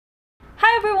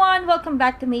everyone! Welcome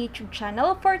back to my YouTube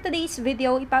channel. For today's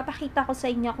video, ipapakita ko sa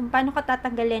inyo kung paano ka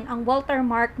tatanggalin ang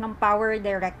watermark ng Power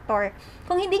Director.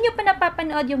 Kung hindi nyo pa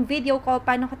napapanood yung video ko,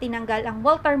 paano ka tinanggal ang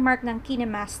watermark ng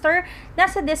KineMaster,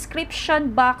 nasa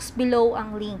description box below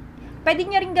ang link. Pwede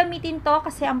nyo rin gamitin to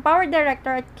kasi ang Power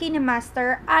Director at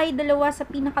KineMaster ay dalawa sa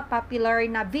pinaka-popular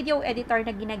na video editor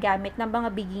na ginagamit ng mga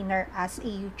beginner as a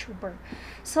YouTuber.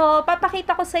 So,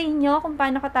 papakita ko sa inyo kung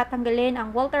paano ka tatanggalin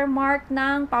ang watermark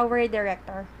ng Power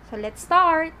Director. So, let's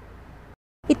start!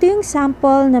 Ito yung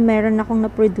sample na meron akong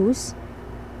na-produce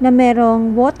na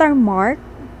merong watermark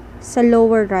sa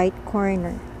lower right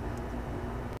corner.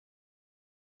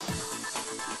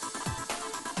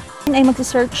 Ay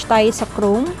magsa-search tayo sa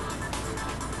Chrome.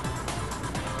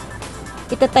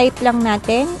 Ita-type lang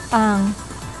natin ang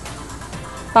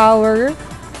Power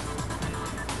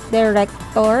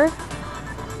Director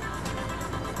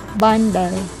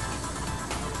Bundle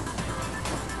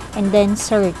and then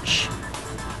search.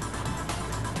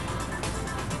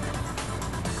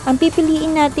 Ang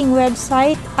pipiliin nating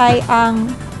website ay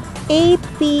ang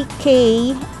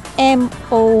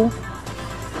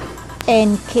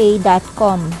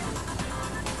apkmonk.com.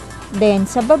 Then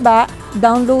sa baba,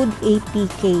 download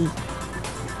APK.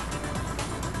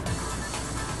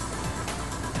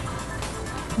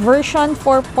 Version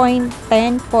 4.10.6.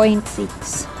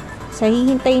 So,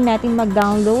 hihintayin natin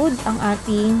mag-download ang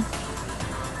ating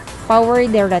Power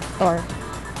Director.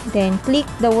 Then, click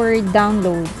the word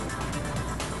download.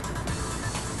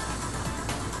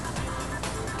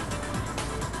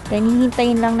 Then,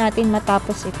 hihintayin lang natin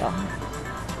matapos ito.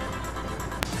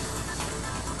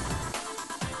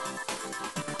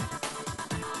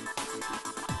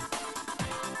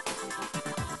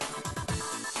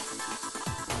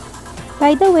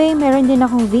 By the way, meron din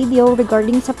akong video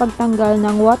regarding sa pagtanggal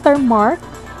ng watermark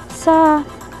sa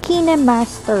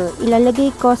KineMaster.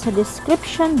 Ilalagay ko sa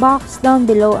description box down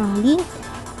below ang link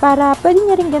para pwede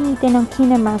nyo rin gamitin ang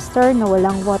KineMaster na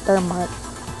walang watermark.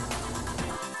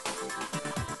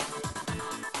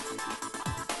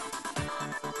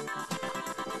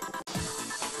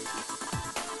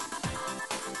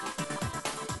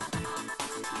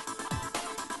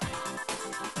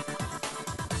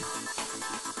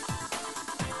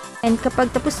 And kapag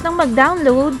tapos nang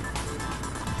mag-download,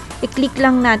 i-click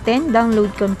lang natin, download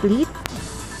complete.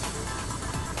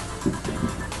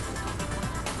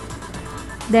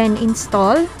 Then,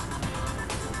 install.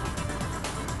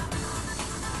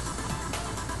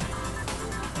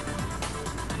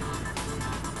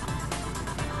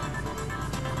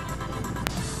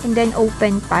 And then,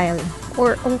 open file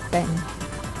or open.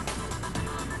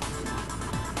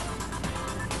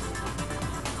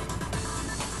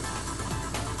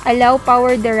 Allow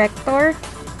Power Director,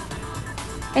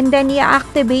 and then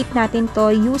i-activate natin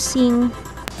to using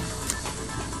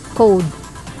code.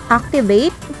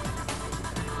 Activate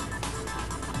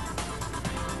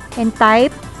and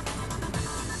type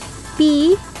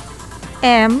PMY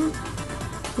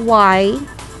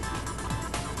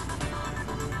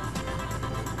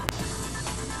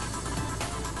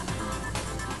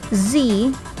Z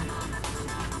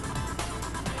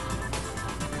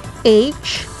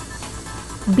H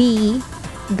BWE.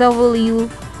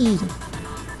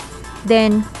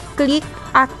 Then, click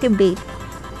Activate.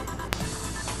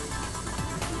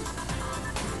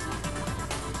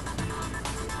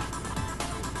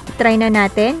 Try na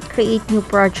natin. Create new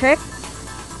project.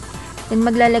 Then,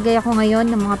 maglalagay ako ngayon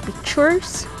ng mga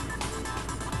pictures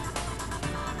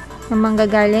na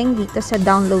manggagaling dito sa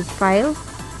download file.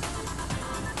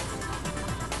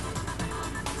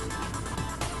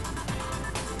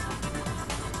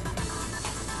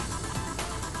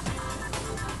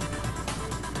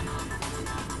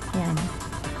 Yan.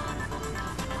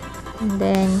 And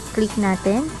then, click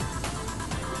natin.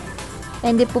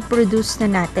 And ipoproduce na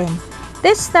natin.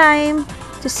 This time,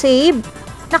 to save,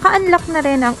 naka-unlock na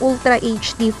rin ang Ultra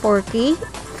HD 4K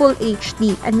Full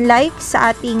HD. Unlike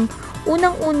sa ating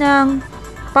unang-unang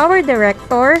Power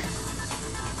Director,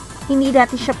 hindi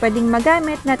natin siya pwedeng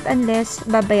magamit not unless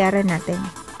babayaran natin.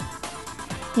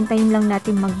 Hintayin lang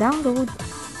natin mag-download.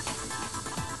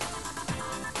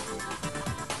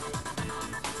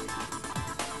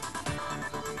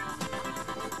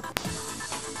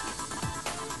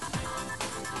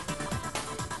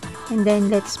 And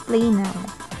then, let's play now.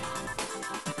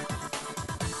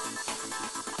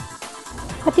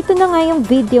 At ito na nga yung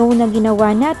video na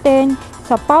ginawa natin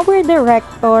sa Power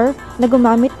Director na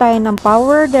gumamit tayo ng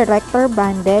Power Director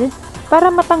Bundle para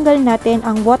matanggal natin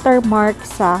ang watermark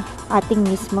sa ating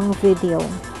mismong video.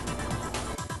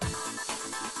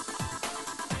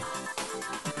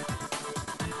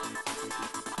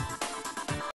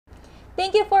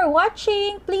 Thank you for for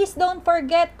watching. Please don't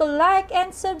forget to like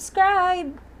and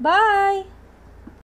subscribe. Bye!